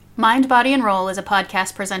Mind, Body, and Roll is a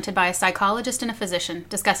podcast presented by a psychologist and a physician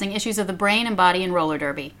discussing issues of the brain and body in roller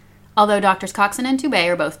derby. Although Drs. Coxon and Toubé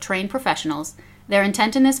are both trained professionals, their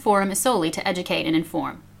intent in this forum is solely to educate and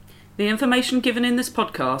inform. The information given in this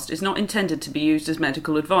podcast is not intended to be used as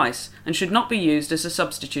medical advice and should not be used as a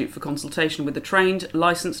substitute for consultation with a trained,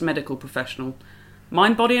 licensed medical professional.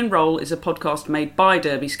 Mind, Body, and Roll is a podcast made by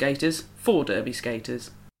derby skaters for derby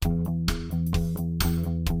skaters.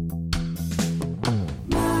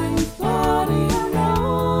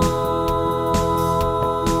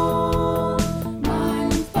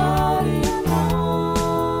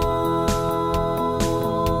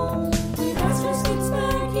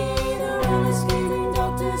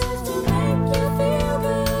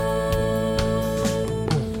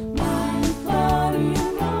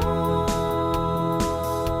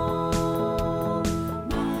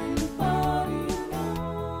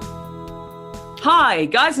 Hi,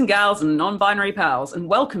 guys and gals and non-binary pals, and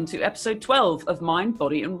welcome to episode 12 of Mind,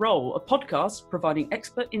 Body and Roll, a podcast providing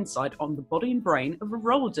expert insight on the body and brain of a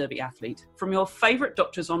roller derby athlete from your favourite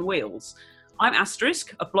doctors on wheels. I'm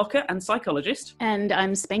Asterisk, a blocker and psychologist. And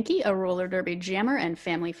I'm Spanky, a roller derby jammer and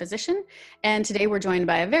family physician. And today we're joined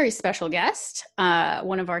by a very special guest,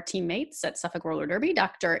 one of our teammates at Suffolk Roller Derby,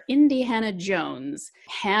 Dr. Indy Hannah Jones.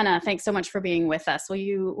 Hannah, thanks so much for being with us. Will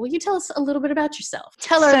you tell us a little bit about yourself?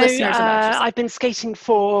 Tell our listeners about yourself. I've been skating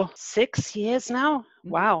for 6 years now.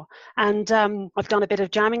 Wow. And I've done a bit of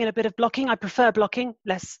jamming and a bit of blocking. I prefer blocking,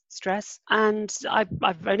 less stress. And I've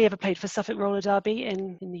only ever played for Suffolk Roller Derby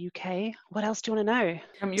in the UK. What else do you want to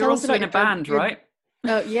know? You're also in a band, right?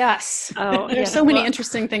 Oh, yes. Oh, There's so many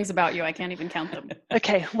interesting things about you. I can't even count them.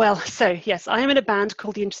 Okay. Well, so yes, I am in a band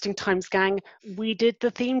called the Interesting Times Gang. We did the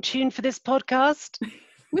theme tune for this podcast.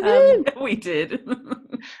 We did.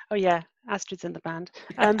 Oh yeah. Astrid's in the band.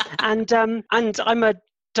 And I'm a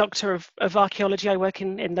doctor of archaeology. I work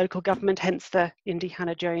in local government, hence the Indy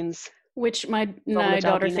Hannah Jones. Which my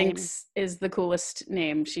daughter thinks is the coolest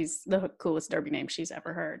name. She's the coolest derby name she's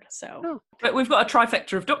ever heard. So, But we've got a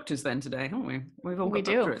trifecta of doctors then today, haven't we? We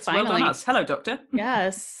do. Doctorates. Finally. Well done us. Hello, doctor.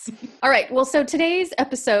 Yes. All right. Well, so today's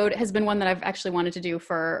episode has been one that I've actually wanted to do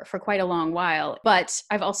for quite a long while. But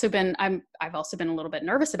I've also been a little bit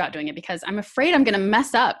nervous about doing it because I'm afraid I'm going to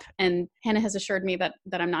mess up. And Hannah has assured me that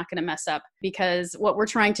I'm not going to mess up, because what we're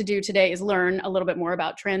trying to do today is learn a little bit more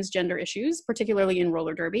about transgender issues, particularly in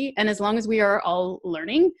roller derby. And as long as we are all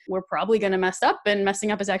learning, we're probably going to mess up, and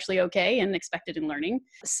messing up is actually okay and expected in learning.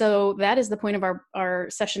 So that is the point of our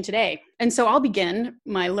session today. And so I'll begin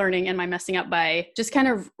my learning and my messing up by just kind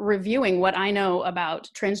of reviewing what I know about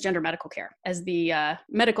transgender medical care. As the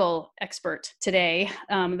medical expert today,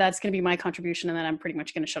 that's going to be my contribution, and then I'm pretty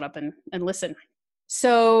much going to shut up and listen.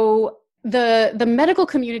 So the medical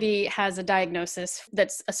community has a diagnosis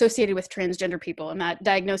that's associated with transgender people, and that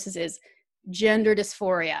diagnosis is gender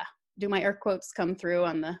dysphoria. Do my air quotes come through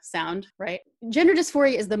on the sound, right? Gender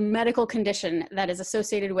dysphoria is the medical condition that is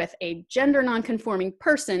associated with a gender nonconforming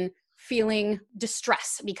person feeling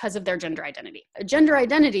distress because of their gender identity. Gender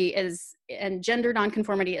identity and gender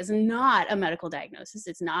nonconformity is not a medical diagnosis.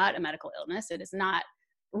 It's not a medical illness. It is not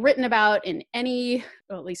written about in any,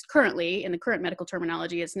 or at least currently in the current medical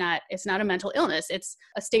terminology, it's not a mental illness. It's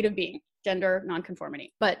a state of being, gender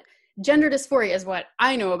nonconformity. But gender dysphoria is what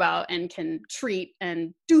I know about and can treat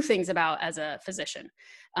and do things about as a physician.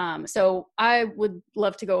 So I would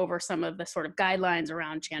love to go over some of the sort of guidelines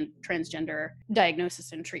around transgender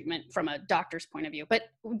diagnosis and treatment from a doctor's point of view. But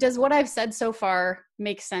does what I've said so far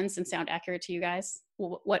make sense and sound accurate to you guys?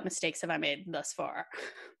 What mistakes have I made thus far?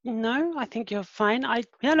 No, I think you're fine. I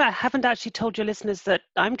haven't actually told your listeners that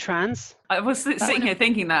I'm trans. I was sitting here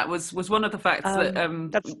thinking that was one of the facts that...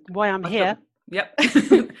 that's why I'm here. Yep.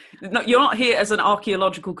 No, you're not here as an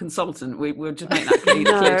archaeological consultant. We'll just make that clear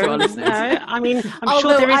to our listeners. No, I mean, I'm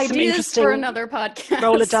sure there is some interesting for another podcast.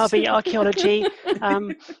 Roller derby archaeology.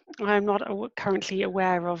 I'm not currently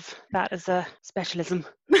aware of that as a specialism.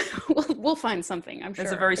 We'll find something, I'm sure.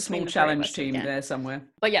 There's a very small challenge team there somewhere.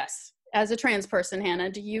 But yes, as a trans person,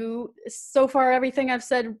 Hannah, so far everything I've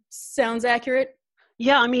said sounds accurate?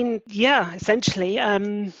 Yeah, I mean, essentially.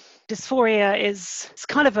 Dysphoria is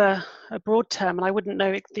kind of a broad term, and I wouldn't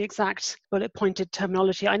know the exact bullet-pointed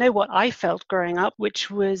terminology. I know what I felt growing up, which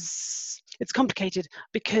was, it's complicated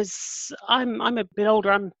because I'm a bit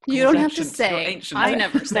older. You don't have to say. I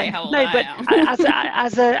never say how old I am.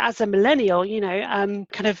 as a millennial,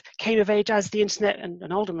 kind of came of age as the internet, and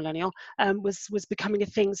an older millennial, was becoming a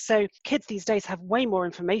thing. So kids these days have way more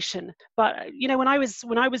information. But when I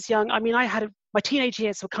was young, I mean, I had my teenage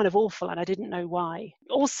years were kind of awful and I didn't know why.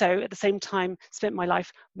 Also, at the same time, spent my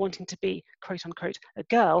life wanting to be, quote unquote, a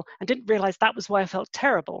girl and didn't realize that was why I felt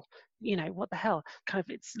terrible. What the hell? Kind of,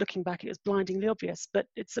 it's looking back, it was blindingly obvious, but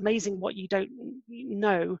it's amazing what you don't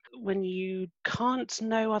know when you can't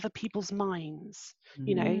know other people's minds.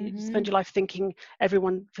 You spend your life thinking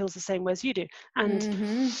everyone feels the same way as you do.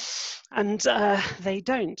 And they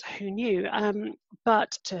don't. Who knew?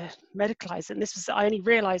 But to medicalize it, and I only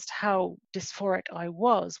realized how dysphoric I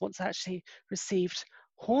was once I actually received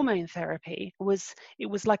hormone therapy. It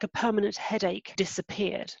was like a permanent headache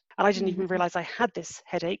disappeared, and I didn't even realize I had this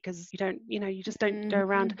headache, because you just don't go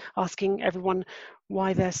around asking everyone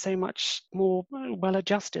why they're so much more well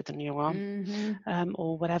adjusted than you are,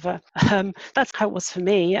 or whatever. That's how it was for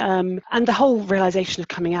me, and the whole realization of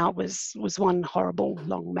coming out was one horrible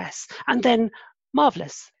long mess, and then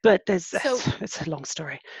marvelous. But it's a long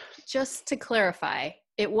story. Just to clarify,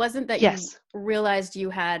 it wasn't that Yes. you realized you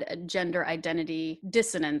had a gender identity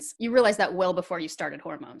dissonance. You realized that well before you started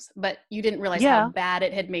hormones, but you didn't realize how bad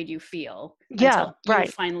it had made you feel until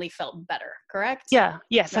you finally felt better, correct? Yeah.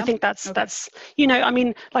 Yes. Yeah? I think that's, I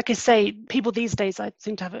mean, like I say, people these days, I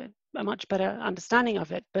seem to have a much better understanding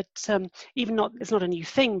of it, but it's not a new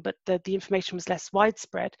thing, but the information was less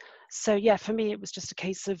widespread. So yeah, for me, it was just a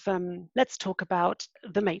case of, let's talk about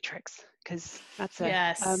The Matrix, because that's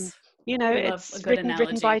Yes. It's written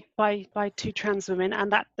by two trans women,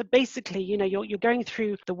 and that basically, you're going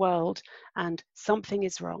through the world and something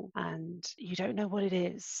is wrong and you don't know what it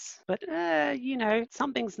is, but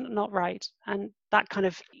something's not right, and that kind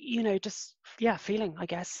of feeling, I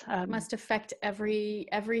guess, must affect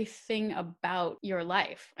everything about your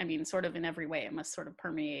life. I mean, sort of in every way, it must sort of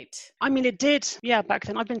permeate. I mean, it did, back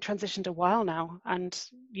then. I've been transitioned a while now, and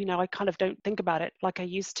I kind of don't think about it like I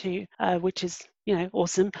used to, which is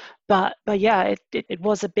awesome, but yeah, it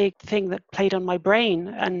was a big thing that played on my brain,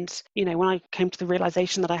 and when I came to the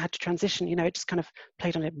realization that I had to transition, it just kind of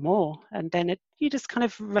played on it more, and then you just kind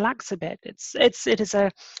of relax a bit. It is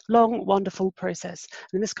a long, wonderful process.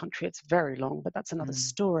 And in this country, it's very long, but that's another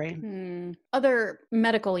story. Other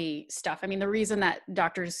medical-y stuff. I mean, the reason that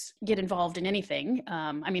doctors get involved in anything,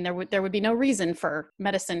 I mean, there would be no reason for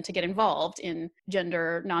medicine to get involved in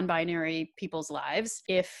gender non-binary people's lives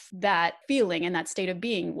if that feeling and that state of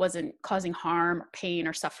being wasn't causing harm, or pain,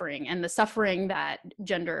 or suffering. And the suffering that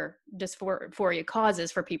gender dysphoria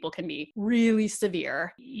causes for people can be really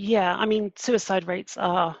severe. Yeah, I mean, suicide rates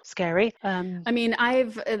are scary. I mean,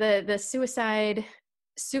 the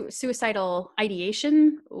suicidal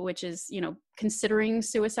ideation, which is, considering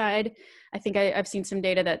suicide. I think I've seen some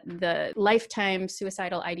data that the lifetime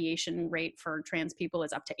suicidal ideation rate for trans people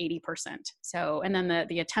is up to 80%. So, and then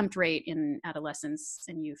the attempt rate in adolescence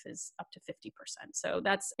and youth is up to 50%. So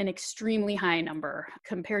that's an extremely high number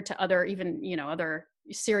compared to other, even, other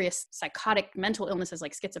serious psychotic mental illnesses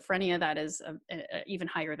like schizophrenia. That is even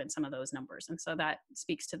higher than some of those numbers. And so that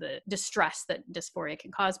speaks to the distress that dysphoria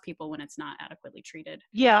can cause people when it's not adequately treated.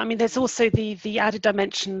 Yeah, I mean, there's also the added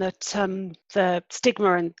dimension that the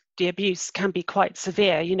stigma and the abuse can be quite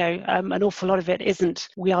severe. An awful lot of it isn't,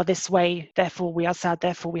 we are this way, therefore we are sad,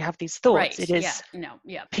 therefore we have these thoughts. Right. It is,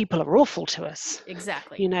 yeah. People are awful to us.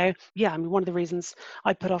 Exactly. I mean, one of the reasons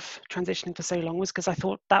I put off transitioning for so long was because I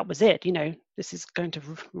thought that was it. This is going to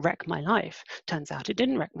wreck my life. Turns out it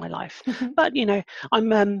didn't wreck my life. But,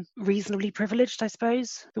 I'm reasonably privileged, I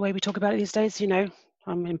suppose, the way we talk about it these days.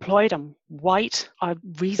 I'm employed, I'm white, I'm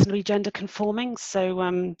reasonably gender conforming.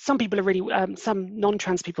 So some people are really, some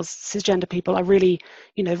non-trans people, cisgender people are really,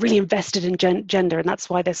 really invested in gender, and that's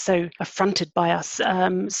why they're so affronted by us.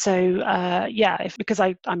 Because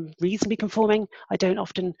I'm reasonably conforming, I don't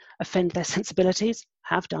often offend their sensibilities,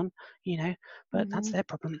 have done, but that's their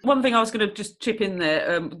problem. One thing I was going to just chip in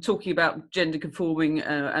there, talking about gender conforming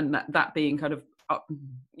and that being kind of,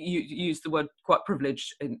 you use the word quite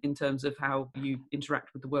privileged in terms of how you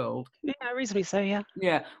interact with the world. Yeah, reasonably so, yeah.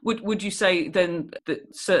 Yeah. Would you say then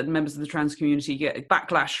that certain members of the trans community get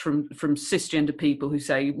backlash from cisgender people who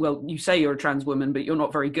say, well, you say you're a trans woman, but you're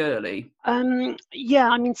not very girly? Yeah,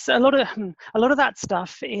 I mean, so a lot of that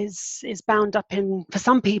stuff is bound up in, for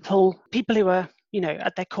some people who are,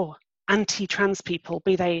 at their core, anti-trans people,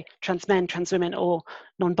 be they trans men, trans women, or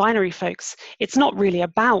non-binary folks. It's not really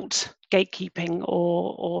about gatekeeping,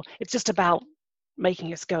 or it's just about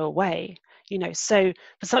making us go away. So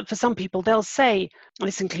for some people, they'll say, and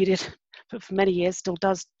this included for many years, still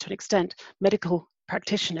does to an extent, medical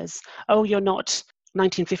practitioners, oh, you're not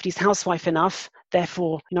 1950s housewife enough,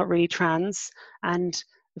 therefore you're not really trans. And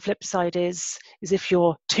The flip side is if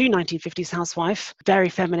you're too 1950s housewife, very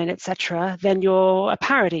feminine, etc., then you're a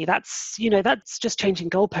parody. That's just changing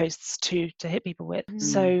goalposts to hit people with.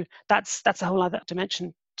 So that's a whole other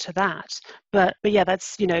dimension to that. But yeah,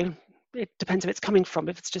 that's it depends if it's coming from.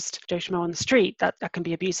 If it's just Joe Schmo on the street, that can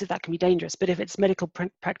be abusive, that can be dangerous. But if it's medical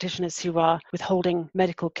practitioners who are withholding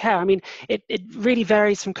medical care, I mean, it really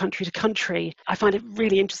varies from country to country. I find it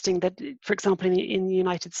really interesting that, for example, in the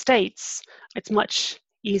United States, it's much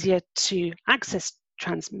easier to access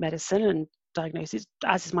trans medicine and diagnosis,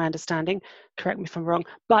 as is my understanding. Correct me if I'm wrong,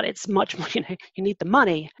 but it's much more, you need the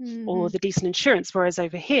money or the decent insurance. Whereas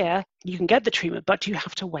over here, you can get the treatment, but you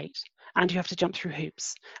have to wait. And you have to jump through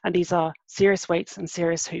hoops. And these are serious waits and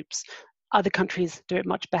serious hoops. Other countries do it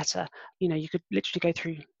much better. You could literally go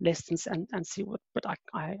through lists and see but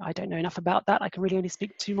I don't know enough about that. I can really only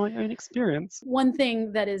speak to my own experience. One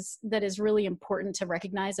thing that is really important to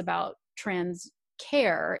recognize about trans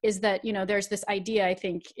care is that, there's this idea, I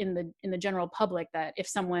think, in the general public that if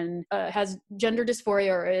someone has gender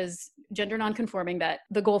dysphoria or is gender nonconforming, that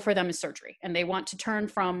the goal for them is surgery. And they want to turn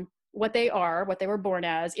from what they were born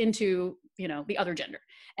as, into the other gender.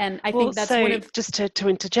 And I think that's one of, just to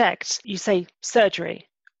interject, you say surgery.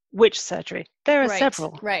 Which surgery? There are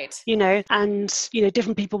several, right? And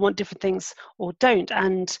different people want different things or don't.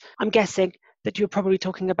 And I'm guessing that you're probably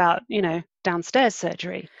talking about downstairs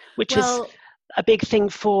surgery, which is a big thing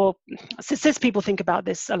for cis people. Think about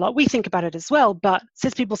this a lot. We think about it as well, but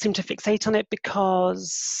cis people seem to fixate on it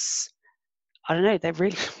because, I don't know, they're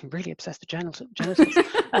really, really obsessed with genitals.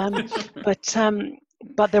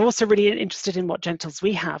 But they're also really interested in what genitals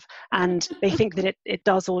we have. And they think that it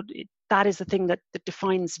does, or that is the thing that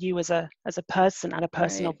defines you as a person, and a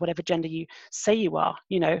person of whatever gender you say you are.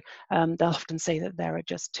 They'll often say that there are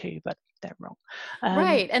just two, but they're wrong.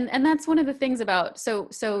 Right. And that's one of the things about, so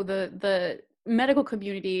the medical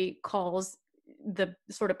community calls the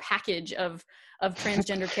sort of package of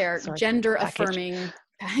transgender care gender affirming.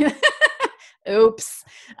 Oops.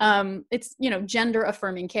 It's, gender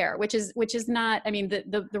affirming care, which is not, I mean,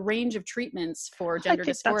 the range of treatments for gender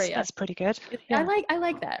dysphoria. That's pretty good. Yeah. I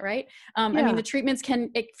like that. Right. I mean, the treatments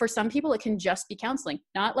for some people, it can just be counseling,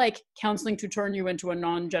 not like counseling to turn you into a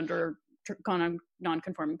non-gender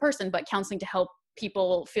non-conforming person, but counseling to help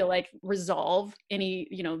people feel like resolve any,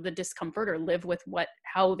 the discomfort or live with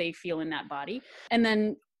how they feel in that body. And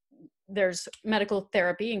then there's medical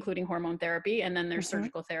therapy, including hormone therapy, and then there's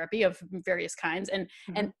surgical therapy of various kinds.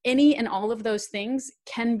 And any and all of those things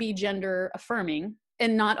can be gender affirming,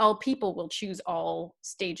 and not all people will choose all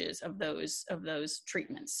stages of those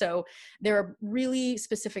treatments. So there are really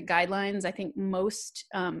specific guidelines. I think most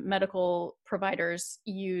medical providers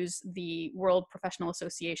use the World Professional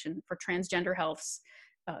Association for Transgender Health's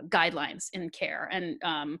guidelines in care.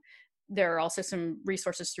 And there are also some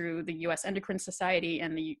resources through the U.S. Endocrine Society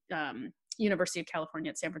and the University of California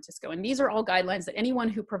at San Francisco. And these are all guidelines that anyone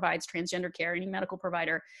who provides transgender care, any medical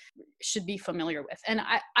provider, should be familiar with. And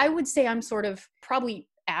I would say I'm sort of probably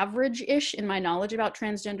average-ish in my knowledge about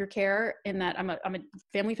transgender care, in that I'm a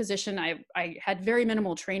family physician. I had very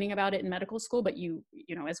minimal training about it in medical school, but you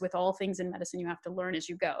know, as with all things in medicine, you have to learn as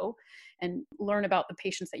you go and learn about the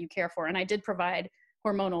patients that you care for. And I did provide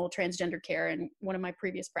hormonal transgender care in one of my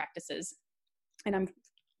previous practices, and I'm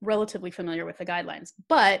relatively familiar with the guidelines.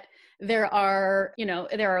 But there are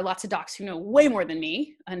lots of docs who know way more than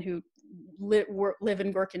me and who live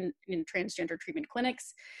and work in transgender treatment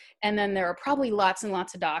clinics. And then there are probably lots and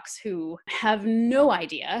lots of docs who have no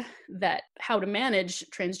idea that how to manage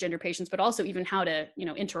transgender patients, but also even how to,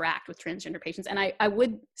 interact with transgender patients. And I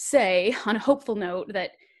would say, on a hopeful note,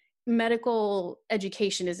 that medical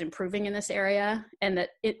education is improving in this area, and that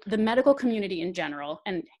the medical community in general,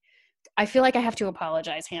 and I feel like I have to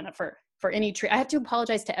apologize, Hannah, for any I have to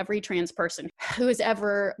apologize to every trans person who has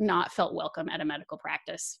ever not felt welcome at a medical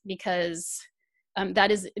practice, because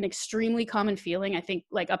that is an extremely common feeling. I think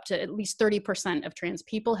like up to at least 30% of trans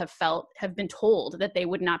people have been told that they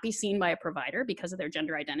would not be seen by a provider because of their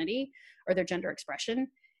gender identity or their gender expression.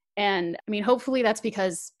 And I mean, hopefully that's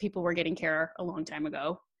because people were getting care a long time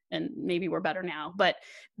ago, and maybe we're better now. But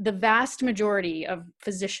the vast majority of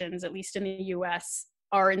physicians, at least in the US,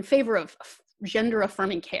 are in favor of gender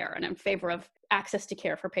affirming care and in favor of access to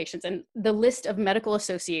care for patients. And the list of medical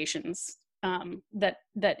associations that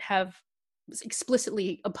have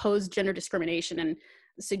explicitly opposed gender discrimination and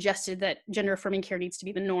suggested that gender affirming care needs to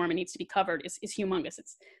be the norm and needs to be covered is humongous.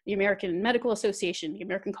 It's the American Medical Association, the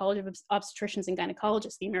American College of Obstetricians and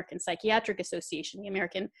Gynecologists, the American Psychiatric Association, the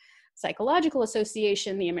American Psychological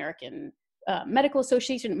Association, the American Medical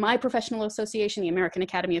Association, my professional association, the American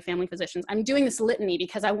Academy of Family Physicians. I'm doing this litany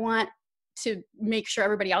because I want to make sure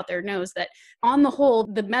everybody out there knows that on the whole,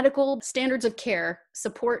 the medical standards of care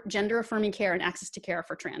support gender affirming care and access to care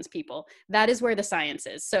for trans people. That is where the science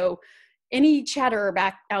is. So any chatter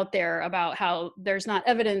back out there about how there's not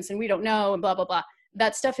evidence and we don't know and blah, blah, blah,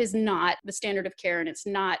 that stuff is not the standard of care, and it's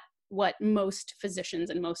not what most physicians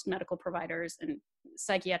and most medical providers and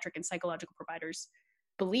psychiatric and psychological providers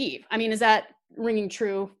believe. I mean, is that ringing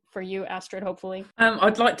true for you, Astrid, hopefully?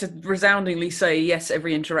 I'd like to resoundingly say yes,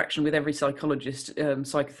 every interaction with every psychologist,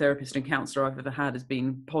 psychotherapist and counsellor I've ever had has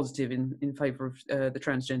been positive in favour of the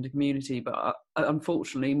transgender community. But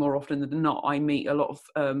unfortunately, more often than not, I meet a lot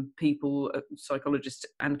of people, psychologists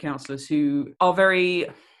and counsellors who are very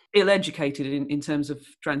ill-educated in terms of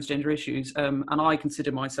transgender issues, and I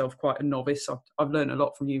consider myself quite a novice. I've learned a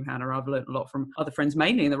lot from you, Hannah. I've learned a lot from other friends,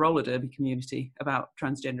 mainly in the roller derby community, about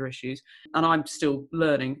transgender issues, and I'm still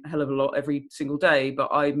learning a hell of a lot every single day. But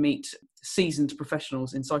I meet seasoned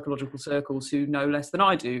professionals in psychological circles who know less than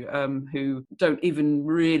I do, who don't even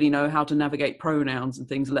really know how to navigate pronouns and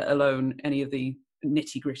things, let alone any of the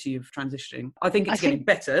nitty gritty of transitioning. I think it's getting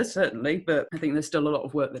better, certainly, but I think there's still a lot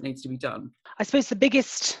of work that needs to be done. I suppose the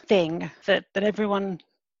biggest thing that everyone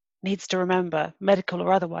needs to remember, medical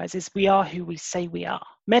or otherwise, is we are who we say we are.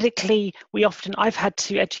 Medically, I've had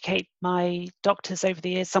to educate my doctors over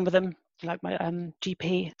the years, some of them like my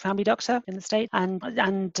GP family doctor in the state, and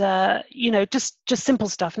just simple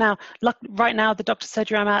stuff. Now, right now, the doctor's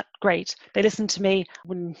surgery I'm at, great. They listen to me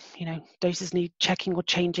when doses need checking or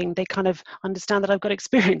changing. They kind of understand that I've got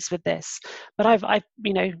experience with this. But I've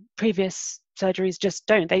previous surgeries just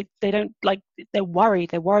don't. They don't, like, they're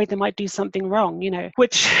worried. They're worried they might do something wrong.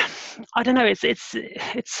 Which I don't know.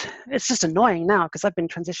 It's just annoying now because I've been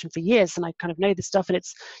transitioned for years and I kind of know this stuff. And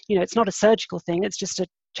it's not a surgical thing. It's just a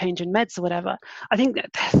change in meds or whatever. I think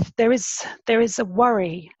that there is a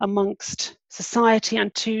worry amongst society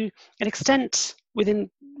and to an extent within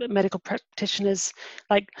medical practitioners.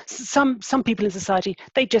 Like some people in society,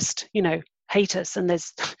 they just hate us, and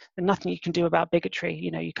there's nothing you can do about bigotry.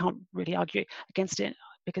 You can't really argue against it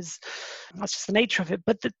because that's just the nature of it.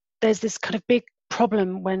 But there's this kind of big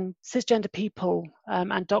problem when cisgender people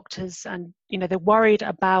and doctors, and they're worried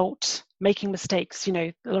about making mistakes.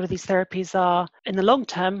 A lot of these therapies are, in the long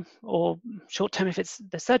term or short term if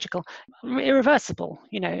the surgical, irreversible.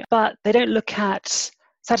 But they don't look at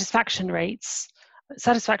satisfaction rates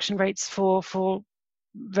for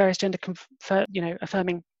various gender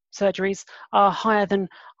affirming surgeries are higher than,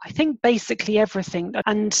 I think, basically everything.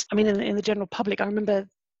 And I mean, in the general public, I remember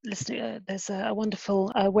listening, there's a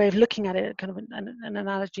wonderful way of looking at it, kind of an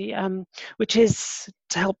analogy, which is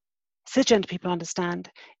to help cisgender people understand,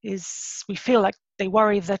 is we feel like they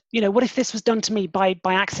worry that, what if this was done to me by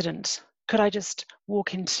accident? Could I just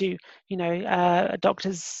walk into, a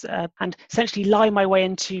doctor's and essentially lie my way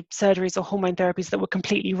into surgeries or hormone therapies that were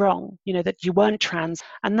completely wrong, that you weren't trans?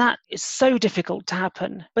 And that is so difficult to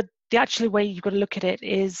happen. But the actual way you've got to look at it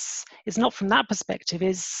is not from that perspective,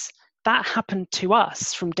 is that happened to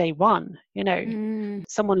us from day one.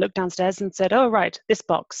 Someone looked downstairs and said, oh, right, this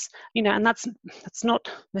box, and that's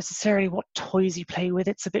not necessarily what toys you play with.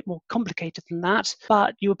 It's a bit more complicated than that.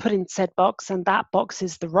 But you were put in said box, and that box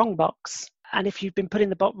is the wrong box. And if you've been put in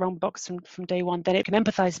the wrong box from day one, then it can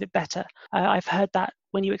empathize a bit better. I've heard that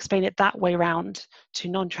when you explain it that way around to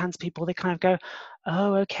non-trans people, they kind of go,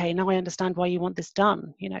 oh, okay, now I understand why you want this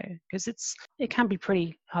done, because it can be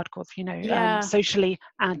pretty hardcore, socially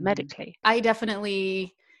and medically. I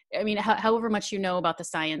definitely, however much about the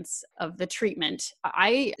science of the treatment,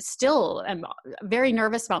 I still am very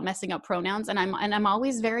nervous about messing up pronouns. And I'm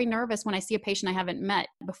always very nervous when I see a patient I haven't met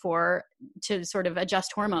before to sort of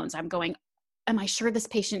adjust hormones. I'm going, am I sure this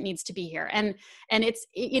patient needs to be here? And it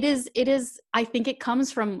is, I think it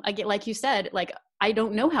comes from, like you said, like, I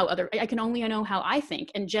don't know I can only know how I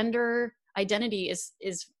think. And gender identity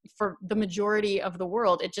is for the majority of the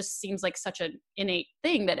world, it just seems like such an innate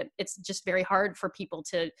thing that it's just very hard for people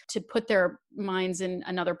to put their minds in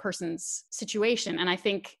another person's situation. And I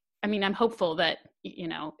think, I'm hopeful that,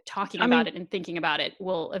 talking about it and thinking about it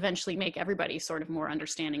will eventually make everybody sort of more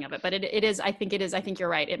understanding of it. But I think you're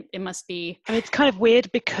right. It must be. It's kind of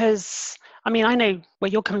weird because, I know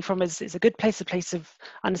where you're coming from is a good place, a place of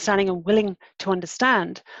understanding and willing to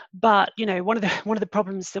understand. But, one of the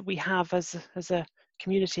problems that we have as a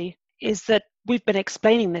community is that we've been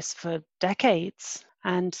explaining this for decades.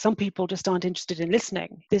 And some people just aren't interested in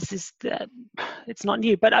listening. It's not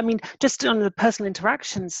new, but just on the personal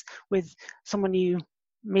interactions with someone you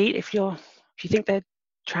meet, if you think they're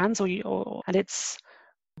trans and it's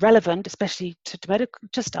relevant, especially to medical,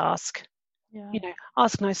 just ask.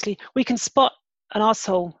 Ask nicely. We can spot an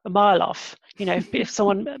arsehole a mile off. If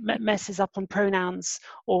someone messes up on pronouns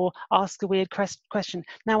or asks a weird question.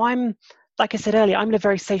 Now, like I said earlier, I'm in a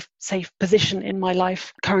very safe position in my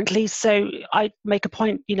life currently. So I make a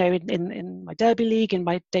point, in my Derby League, in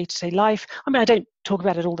my day-to-day life. I mean, I don't talk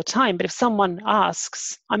about it all the time, but if someone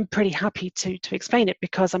asks, I'm pretty happy to explain it,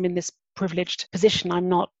 because I'm in this privileged position. I'm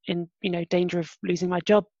not in, danger of losing my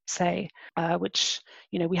job, say, which,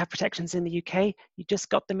 we have protections in the UK. You just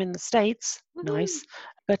got them in the States. Mm-hmm. Nice.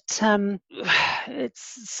 But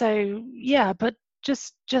it's so, yeah, but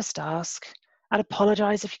just ask. I'd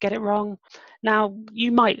apologize if you get it wrong. Now,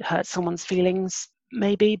 you might hurt someone's feelings,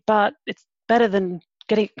 maybe, but it's better than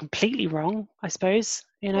getting it completely wrong, I suppose,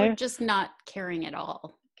 Or just not caring at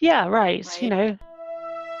all. Yeah, right.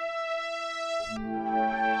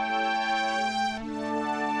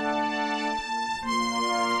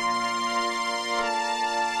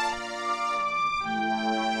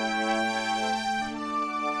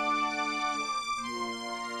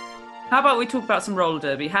 How about we talk about some roller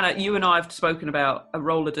derby? Hannah, you and I have spoken about a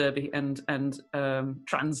roller derby and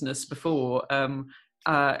transness before,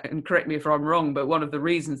 and correct me if I'm wrong, but one of the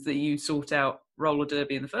reasons that you sought out roller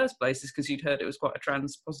derby in the first place is because you'd heard it was quite a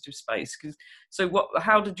trans positive space.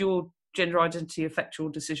 How did your gender identity affect your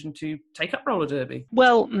decision to take up roller derby?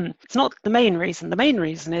 Well, it's not the main reason. The main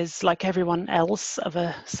reason is, like everyone else of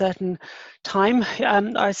a certain time,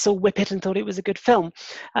 I saw Whip It and thought it was a good film.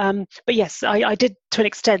 But yes, I did to an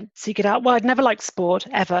extent seek it out. Well, I'd never liked sport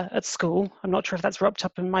ever at school. I'm not sure if that's wrapped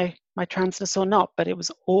up in my transness or not, but it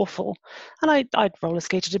was awful. And I'd roller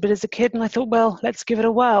skated a bit as a kid, and I thought, well, let's give it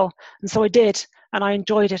a whirl. And so I did, and I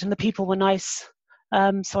enjoyed it, and the people were nice.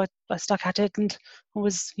 So I stuck at it and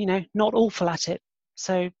was, not awful at it.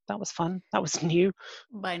 So that was fun. That was new.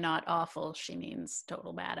 By not awful, she means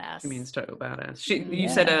total badass. She means total badass. You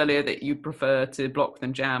said earlier that you prefer to block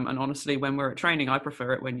than jam. And honestly, when we're at training, I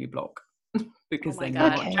prefer it when you block. Because then you're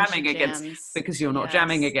not jamming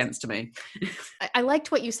against me. I liked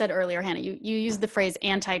what you said earlier, Hannah. You used the phrase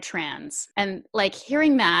anti-trans, and like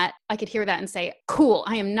hearing that, I could hear that and say, cool,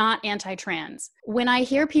 I am not anti-trans. When I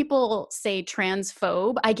hear people say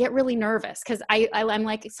transphobe, I get really nervous, because I'm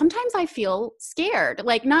like, sometimes I feel scared.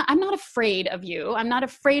 Like, I'm not afraid of you. I'm not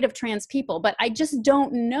afraid of trans people, but I just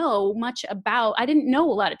don't know much about, I didn't know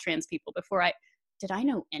a lot of trans people before did I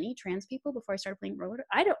know any trans people before I started playing roller?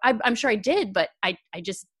 I'm sure I did, but I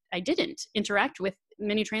didn't interact with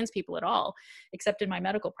many trans people at all, except in my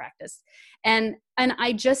medical practice. And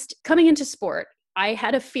I just, coming into sport, I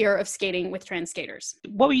had a fear of skating with trans skaters.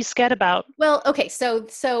 What were you scared about? Well, okay, so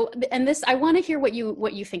and this, I want to hear what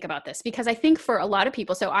you think about this, because I think for a lot of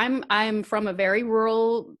people, so I'm from a very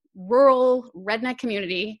rural redneck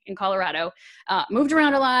community in Colorado, moved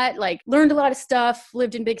around a lot, like learned a lot of stuff,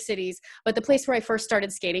 lived in big cities, but the place where I first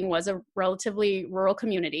started skating was a relatively rural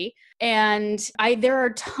community. And there are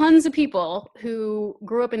tons of people who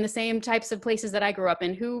grew up in the same types of places that I grew up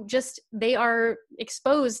in, who they are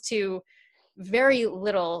exposed to very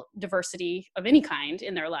little diversity of any kind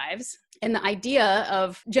in their lives. And the idea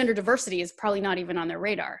of gender diversity is probably not even on their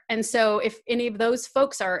radar. And so if any of those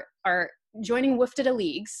folks are joining WFDDA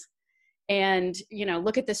leagues and,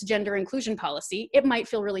 look at this gender inclusion policy, it might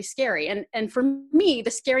feel really scary. And for me,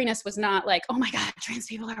 the scariness was not like, oh my God, trans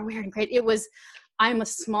people are weird and crazy. It was, I'm a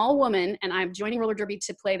small woman and I'm joining roller derby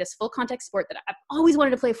to play this full contact sport that I've always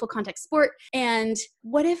wanted to play, a full contact sport. And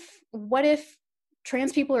what if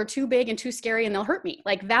trans people are too big and too scary and they'll hurt me?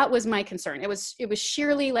 Like, that was my concern. It was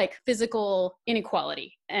sheerly like physical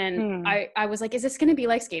inequality. And I was like, is this going to be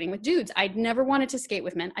like skating with dudes? I'd never wanted to skate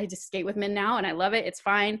with men. I just skate with men now and I love it. It's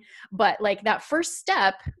fine. But like that first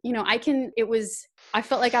step, I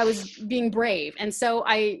felt like I was being brave. And so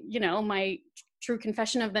my true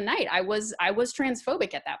confession of the night, I was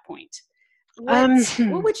transphobic at that point.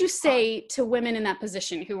 What would you say to women in that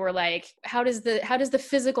position who were like, how does the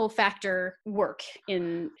physical factor work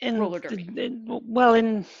in roller derby?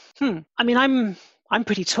 I mean, I'm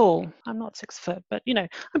pretty tall. I'm not 6 foot, but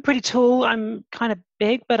I'm pretty tall. I'm kind of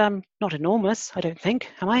big, but I'm not enormous, I don't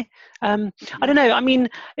think. Am I? I don't know. I mean,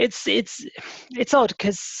 it's odd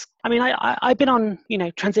because I've been on,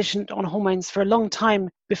 transitioned on hormones for a long time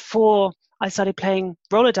before I started playing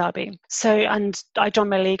roller derby. So, and I joined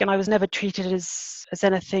my league and I was never treated as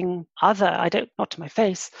anything other. Not to my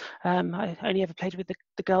face. I only ever played with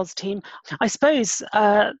the girls team. I suppose,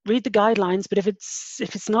 read the guidelines, but if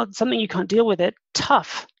it's not something you can't deal with it,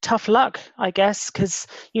 tough luck, I guess. Cause,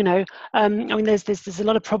 there's a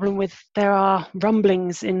lot of problem with, there are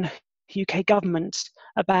rumblings in UK government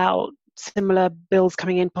about similar bills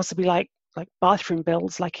coming in, possibly like bathroom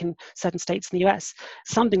bills, like in certain states in the US,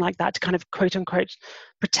 something like that, to kind of quote unquote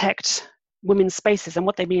protect women's spaces, and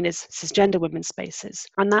what they mean is cisgender women's spaces.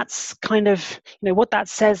 And that's kind of, what that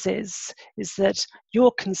says is that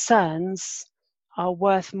your concerns are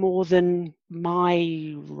worth more than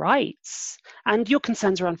my rights, and your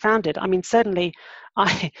concerns are unfounded. I mean, certainly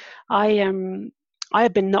I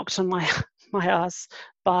have been knocked on my ass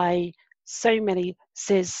by so many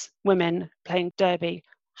cis women playing derby,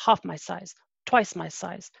 half my size, twice my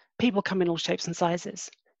size. People come in all shapes and sizes.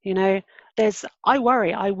 I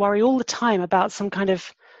worry all the time about some kind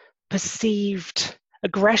of perceived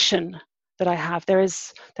aggression that I have. There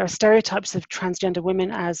are stereotypes of transgender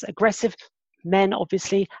women as aggressive, men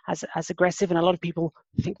obviously as aggressive, and a lot of people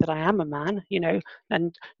think that I am a man,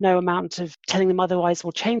 and no amount of telling them otherwise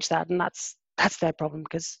will change that, and that's their problem,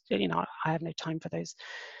 because I have no time for those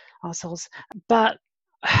assholes. But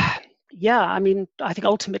yeah, I mean, I think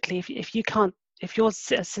ultimately if you're a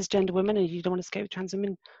cisgender woman and you don't want to skate with trans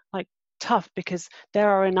women, like, tough, because there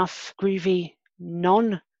are enough groovy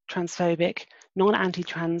non-transphobic,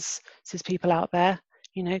 non-anti-trans cis people out there.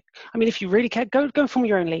 I mean, if you really care, go form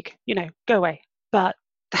your own league, go away. But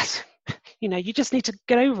that's, you just need to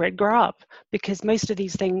get over it, grow up, because most of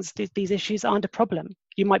these things, these issues aren't a problem.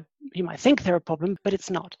 You might think they're a problem, but it's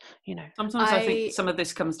not, Sometimes I think some of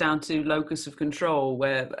this comes down to locus of control,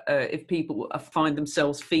 where if people find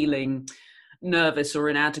themselves feeling nervous or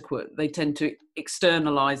inadequate, they tend to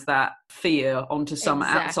externalize that fear onto some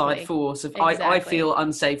outside force of I feel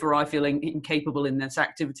unsafe, or I feel incapable in this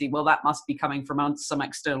activity. Well, that must be coming from some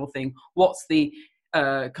external thing. What's the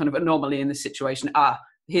kind of anomaly in this situation?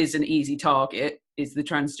 Here's an easy target, is the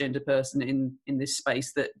transgender person in this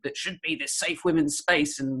space that should be this safe women's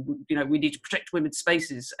space, and we need to protect women's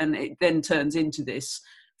spaces, and it then turns into this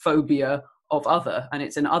phobia of other, and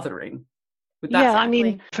it's an othering. I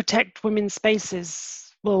mean, protect women's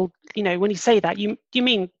spaces. Well, when you say that, you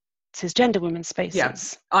mean cisgender women's spaces.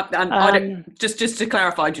 Yes, I don't, just to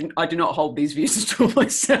clarify, I do not hold these views at all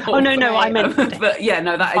myself. Oh no, I meant. But yeah,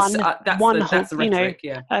 no, that's the rhetoric.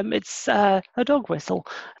 It's a dog whistle,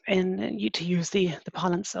 to use the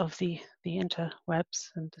parlance of the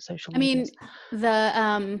interwebs and the social media.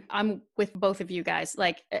 I mean, I'm with both of you guys.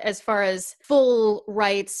 Like, as far as full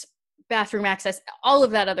rights, bathroom access, all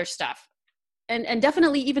of that other stuff. And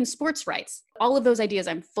definitely even sports rights. All of those ideas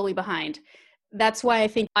I'm fully behind. That's why I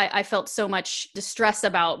think I felt so much distress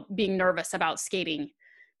about being nervous about skating,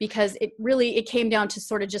 because it came down to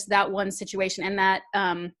sort of just that one situation. And that,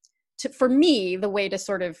 for me, the way to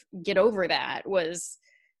sort of get over that was,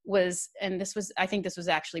 and I think this was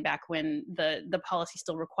actually back when the policy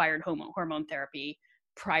still required hormone therapy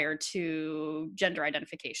prior to gender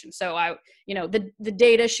identification. So the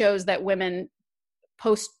data shows that women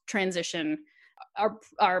post-transition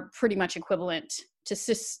are pretty much equivalent to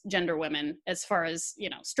cisgender women as far as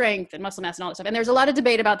strength and muscle mass and all that stuff. And there's a lot of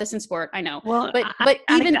debate about this in sport, I know. Well, but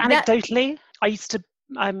even anecdotally,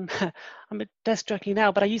 I'm a desk jockey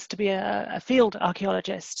now, but I used to be a field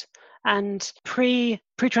archaeologist, and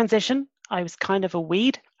pre-transition I was kind of a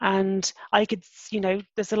weed, and I could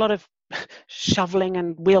there's a lot of shoveling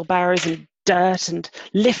and wheelbarrows and dirt and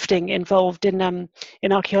lifting involved in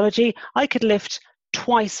archaeology. I could lift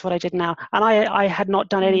twice what I did now, and I had not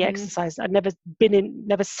done any exercise. I'd never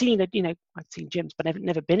seen it. I'd seen gyms, but I've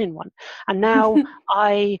never been in one. And now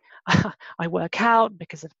I work out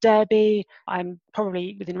because of derby. I'm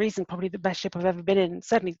probably, within reason, probably the best shape I've ever been in,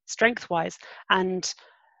 certainly strength wise. And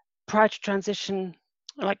prior to transition,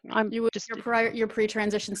 like your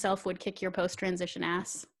pre-transition self would kick your post-transition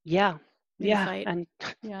ass. Yeah. I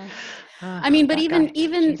mean, but even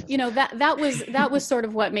that was sort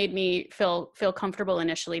of what made me feel comfortable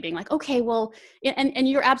initially, being like, okay, well, and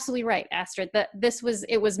you're absolutely right, Astrid, that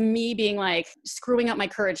it was me being like screwing up my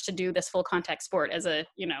courage to do this full contact sport as a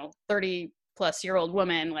 30-plus-year-old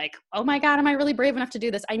woman, like, oh my God, am I really brave enough to do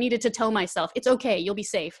this? I needed to tell myself, it's okay, you'll be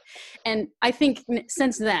safe. And I think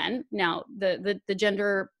since then, now the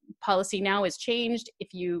gender policy now is changed.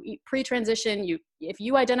 If you pre-transition, if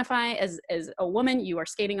you identify as a woman, you are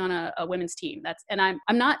skating on a women's team. And I'm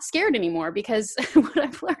not scared anymore, because what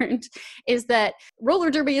I've learned is that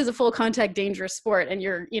roller derby is a full contact dangerous sport, and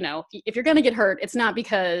if you're going to get hurt, it's not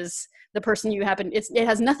because the person it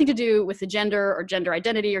has nothing to do with the gender or gender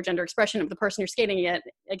identity or gender expression of the person you're skating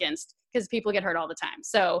against, because people get hurt all the time.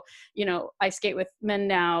 So, I skate with men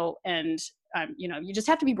now, and you just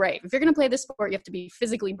have to be brave. If you're going to play this sport, you have to be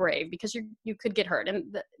physically brave, because you could get hurt.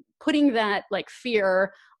 And putting that like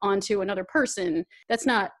fear onto another person, that's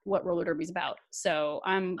not what roller derby is about. So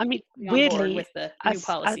I'm weirdly with the new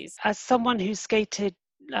policies. As someone who skated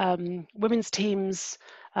women's teams,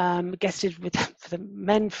 guested for the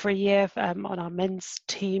men for a year on our men's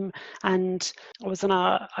team, and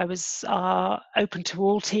I was our open to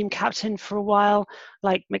all team captain for a while,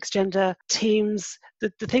 like mixed gender teams.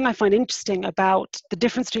 The thing I find interesting about the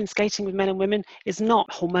difference between skating with men and women is not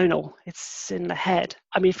hormonal, it's in the head.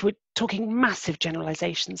 I mean, if we're talking massive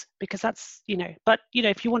generalizations, because that's, but,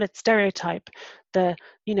 if you want to stereotype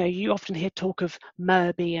you often hear talk of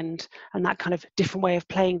Murby and that kind of different way of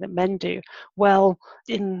playing that men do. Well,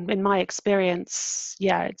 in my experience,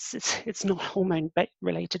 yeah, it's not hormone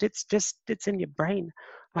related. It's in your brain.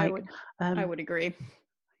 Like, I would agree.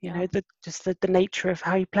 The nature of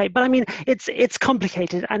how you play. But I mean, it's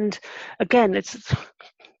complicated. And again,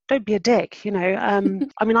 don't be a dick. I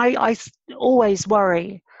mean, I always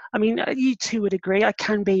worry. I mean, you two would agree. I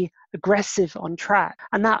can be aggressive on track,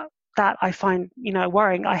 and that I find,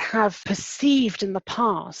 worrying. I have perceived in the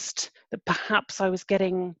past that perhaps I was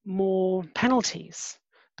getting more penalties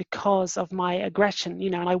because of my aggression,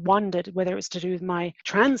 and I wondered whether it was to do with my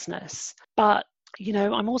transness. But,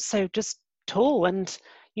 I'm also just tall, and,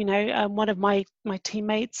 one of my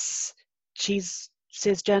teammates, she's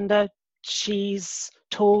cisgender, she's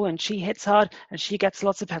tall and she hits hard and she gets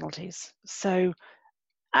lots of penalties. So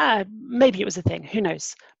maybe it was a thing, who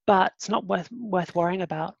knows? But it's not worth worrying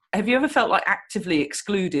about. Have you ever felt like actively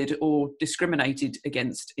excluded or discriminated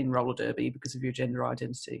against in roller derby because of your gender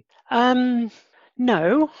identity?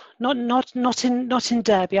 No, not in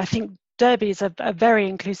derby. I think derby is a very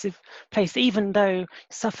inclusive place, even though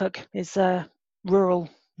Suffolk is a rural,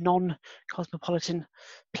 non-cosmopolitan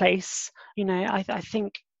place. I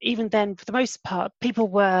think even then, for the most part, people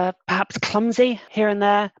were perhaps clumsy here and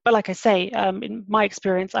there. But like I say, in my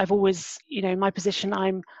experience, I've always, in my position,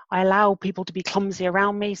 I allow people to be clumsy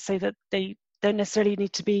around me so that they don't necessarily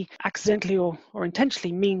need to be accidentally or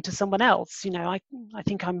intentionally mean to someone else. I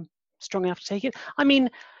think I'm strong enough to take it. I mean,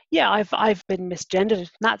 yeah, I've been misgendered.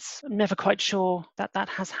 I'm never quite sure that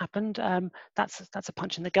has happened. That's a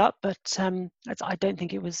punch in the gut, but I don't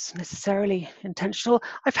think it was necessarily intentional.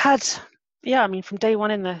 I've had. Yeah, I mean, from day one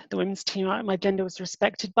in the women's team, my gender was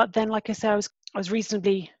respected. But then, like I say, I was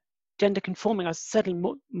reasonably gender conforming. I was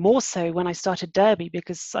certainly more so when I started derby,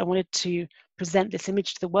 because I wanted to present this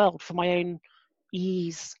image to the world for my own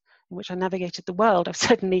ease in which I navigated the world.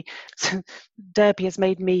 Derby has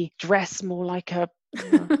made me dress more like a,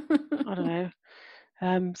 I don't know,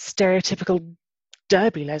 stereotypical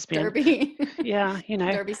derby lesbian. Derby. Yeah,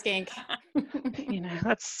 Derby skank.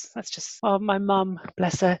 That's just, my mum,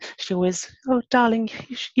 bless her, she always, oh darling,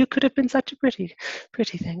 you could have been such a pretty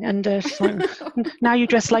thing, and now you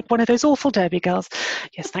dress like one of those awful derby girls.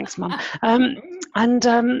 Yes, thanks, mum.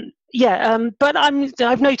 But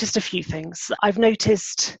I've noticed a few things. I've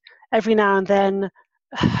noticed every now and then,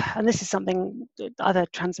 and this is something that other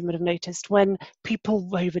trans women have noticed, when people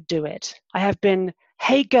overdo it. I have been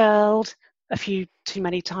hey girled a few too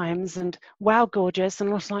many times, and wow gorgeous, and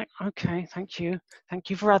I was like, okay, thank you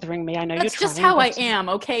for othering me. I know that's just how I am,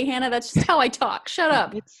 okay, Hannah, that's just how I talk. Shut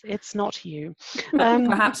up. It's not you.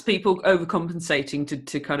 Perhaps people overcompensating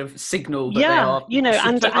to kind of signal that they are,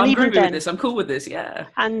 and I'm even groovy then, with this, I'm cool with this. Yeah,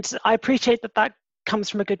 and I appreciate that comes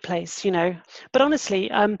from a good place, but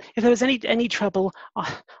honestly, if there was any trouble,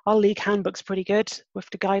 our league handbook's pretty good with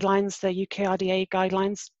the guidelines. The UKRDA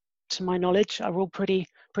guidelines, to my knowledge, are all pretty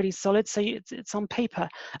solid, so it's on paper.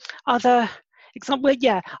 Other example,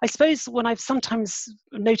 yeah, I suppose when I've sometimes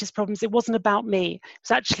noticed problems, it wasn't about me. It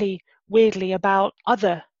was actually weirdly about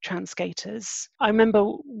other trans skaters. I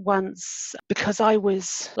remember once, because I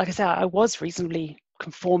was, like I said, I was reasonably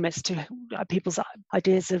conformist to people's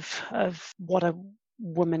ideas of what a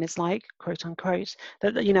woman is like, quote unquote,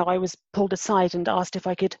 that I was pulled aside and asked if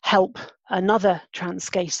I could help another trans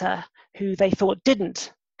skater who they thought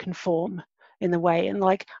didn't conform in the way,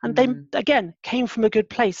 and they again came from a good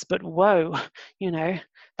place, but whoa,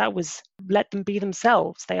 that was, let them be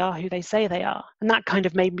themselves. They are who they say they are. And that kind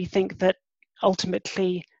of made me think that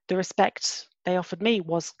ultimately the respect they offered me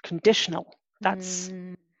was conditional. That's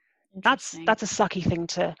a sucky thing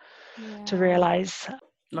to realize.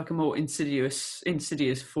 Like a more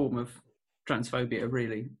insidious form of transphobia,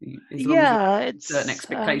 really. As long as it's a certain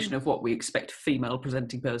expectation of what we expect a female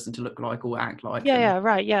presenting person to look like or act like.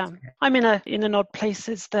 Right. I'm in an odd place,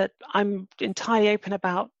 is that I'm entirely open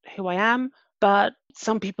about who I am, but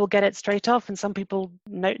some people get it straight off, and some people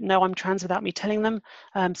know I'm trans without me telling them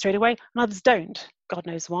straight away, and others don't. God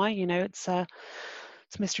knows why. It's a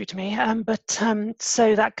mystery to me.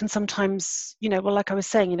 So that can sometimes, like I was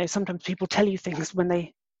saying, sometimes people tell you things when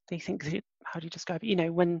they think that, how do you describe it,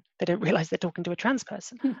 when they don't realize they're talking to a trans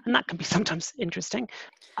person. And that can be sometimes interesting.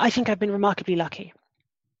 I think I've been remarkably lucky.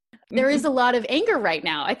 There is a lot of anger right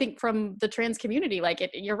now, I think, from the trans community. Like,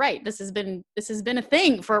 you're right. This has been a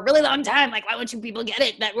thing for a really long time. Like, why won't you people get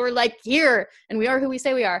it? That we're like here and we are who we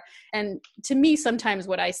say we are. And to me, sometimes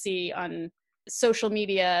what I see on social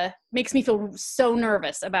media makes me feel so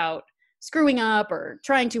nervous about screwing up or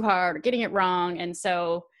trying too hard or getting it wrong. And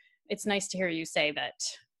so it's nice to hear you say that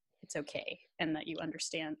it's okay and that you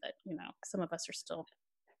understand that, some of us are still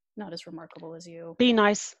not as remarkable as you. Be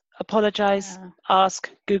nice, apologize,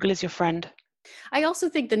 ask, Google is your friend. I also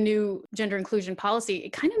think the new gender inclusion policy,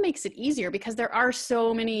 it kind of makes it easier because there are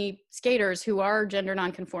so many skaters who are gender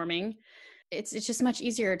nonconforming. It's just much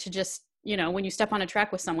easier to just, when you step on a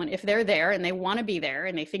track with someone, if they're there and they want to be there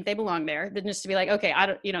and they think they belong there, then just to be like, okay,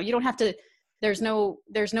 you don't have to, there's no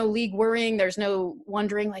league worrying. There's no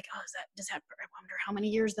wondering like, I wonder how many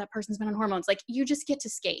years that person's been on hormones. Like, you just get to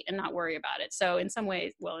skate and not worry about it. So in some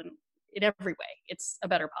ways, well, in every way, it's a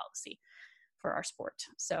better policy for our sport.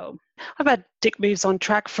 So I've had dick moves on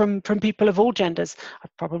track from people of all genders.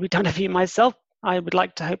 I've probably done a few myself. I would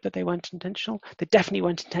like to hope that they weren't intentional. They definitely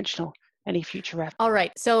weren't intentional. Any future ref. All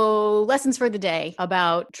right. So lessons for the day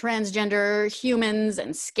about transgender humans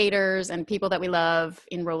and skaters and people that we love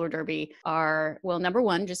in roller derby are, well, number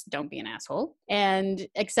one, just don't be an asshole and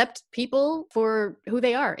accept people for who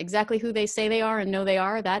they are, exactly who they say they are and know they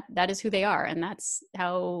are. That is who they are. And that's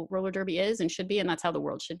how roller derby is and should be. And that's how the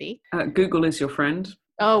world should be. Google is your friend.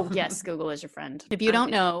 Oh, yes. Google is your friend. If you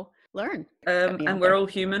don't know, learn. And we're all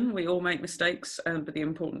human. We all make mistakes. But the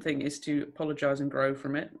important thing is to apologise and grow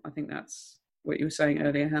from it. I think that's what you were saying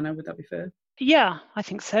earlier, Hannah. Would that be fair? Yeah, I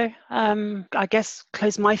think so. I guess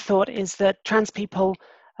my thought is that trans people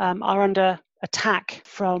are under attack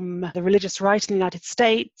from the religious right in the United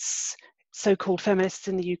States, so-called feminists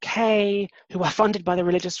in the UK, who are funded by the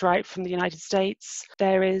religious right from the United States.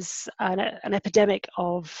 There is an epidemic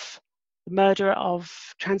of the murder of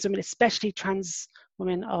trans women, especially trans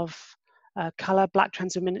women of colour, black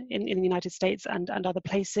trans women in the United States and other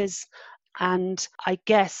places. And I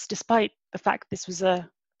guess despite the fact this was a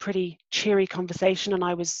pretty cheery conversation and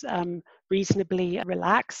I was reasonably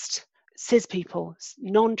relaxed, cis people,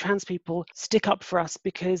 non-trans people stick up for us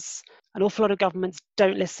because an awful lot of governments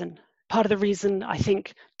don't listen. Part of the reason I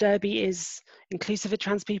think Derby is inclusive of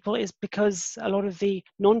trans people is because a lot of the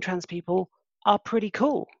non-trans people are pretty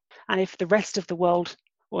cool. And if the rest of the world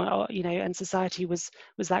and society was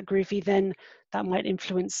that groovy, then that might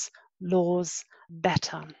influence laws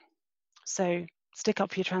better. So stick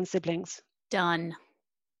up for your trans siblings. Done.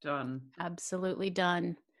 Absolutely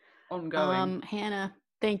done. Ongoing. Hannah,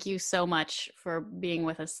 thank you so much for being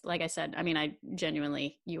with us. Like I said, I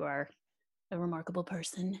genuinely, you are a remarkable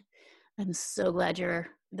person. I'm so glad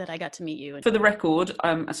that I got to meet you. For the record,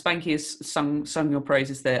 Spanky has sung your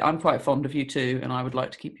praises there. I'm quite fond of you too, and I would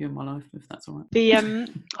like to keep you in my life if that's all right.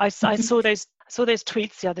 I saw those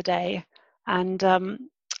tweets the other day, and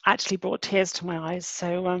actually brought tears to my eyes.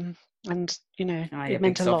 So it meant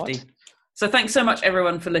a lot. So thanks so much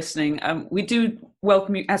everyone for listening. We do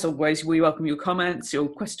welcome you, as always. We welcome your comments, your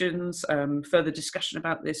questions, further discussion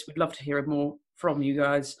about this. We'd love to hear more from you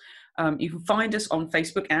guys. You can find us on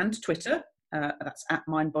Facebook and Twitter. That's at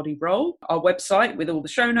Mind Body Roll. Our website with all the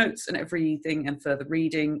show notes and everything and further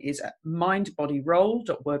reading is at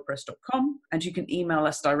mindbodyroll.wordpress.com, and you can email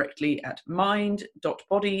us directly at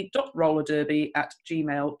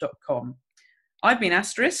mind.body.rollerderby@gmail.com. I've been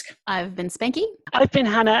Asterisk. I've been Spanky. I've been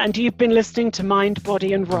Hannah, and you've been listening to Mind,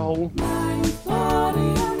 Body and Roll. Mind, body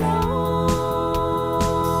and roll.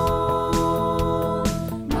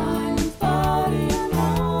 Mind, body and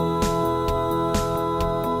roll.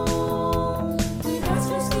 With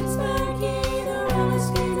Asterisk and Spanky, the roller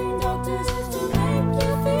skating doctors, to make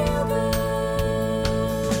you feel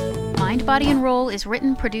good. Mind, Body and Roll is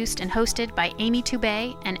written, produced, and hosted by Amy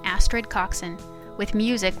Toubé and Astrid Coxon, with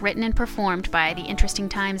music written and performed by the Interesting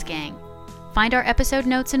Times Gang. Find our episode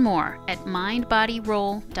notes and more at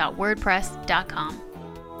mindbodyroll.wordpress.com.